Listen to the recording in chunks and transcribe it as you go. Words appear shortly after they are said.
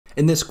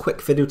In this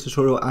quick video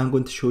tutorial, I'm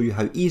going to show you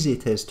how easy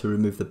it is to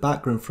remove the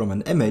background from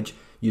an image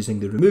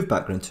using the Remove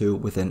Background tool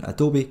within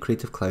Adobe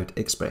Creative Cloud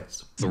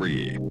Express.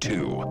 3,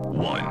 2,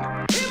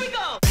 1. Here we go!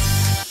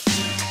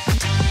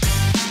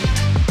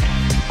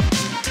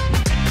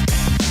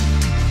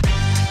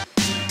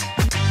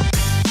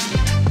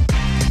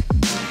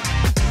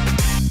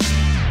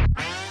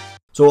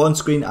 So on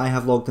screen I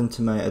have logged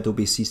into my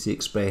Adobe CC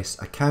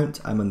Express account.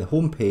 I'm on the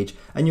home page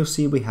and you'll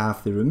see we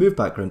have the Remove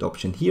Background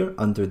option here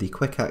under the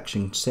Quick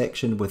Action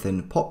section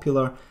within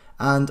Popular,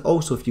 and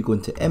also if you go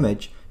into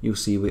Image you'll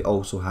see we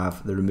also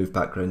have the Remove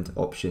Background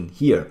option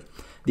here.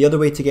 The other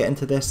way to get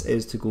into this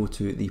is to go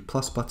to the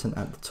plus button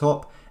at the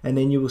top, and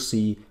then you will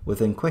see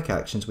within Quick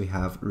Actions we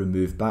have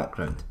Remove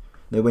Background.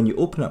 Now when you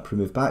open up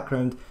Remove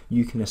Background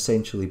you can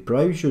essentially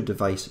browse your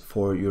device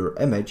for your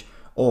image,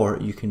 or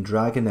you can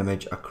drag an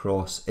image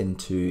across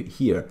into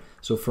here.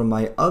 So from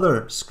my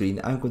other screen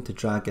I'm going to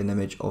drag an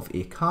image of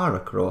a car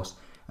across,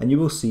 and you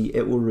will see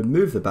it will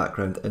remove the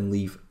background and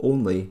leave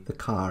only the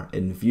car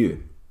in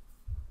view.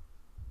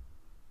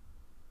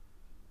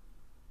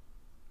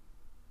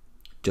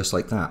 Just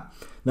like that.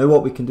 Now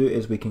what we can do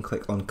is we can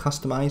click on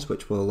Customize,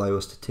 which will allow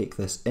us to take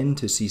this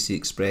into CC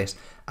Express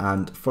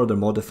and further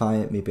modify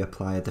it, maybe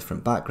apply a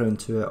different background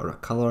to it or a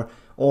colour,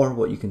 or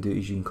what you can do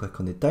is you can click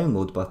on the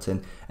download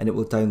button and it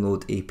will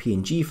download a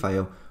PNG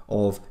file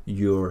of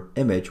your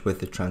image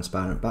with the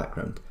transparent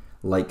background,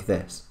 like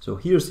this. So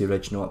here's the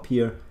original up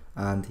here,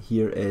 and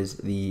here is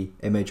the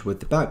image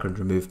with the background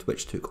removed,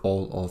 which took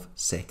all of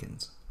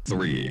seconds.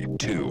 3,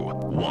 2,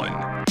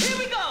 1.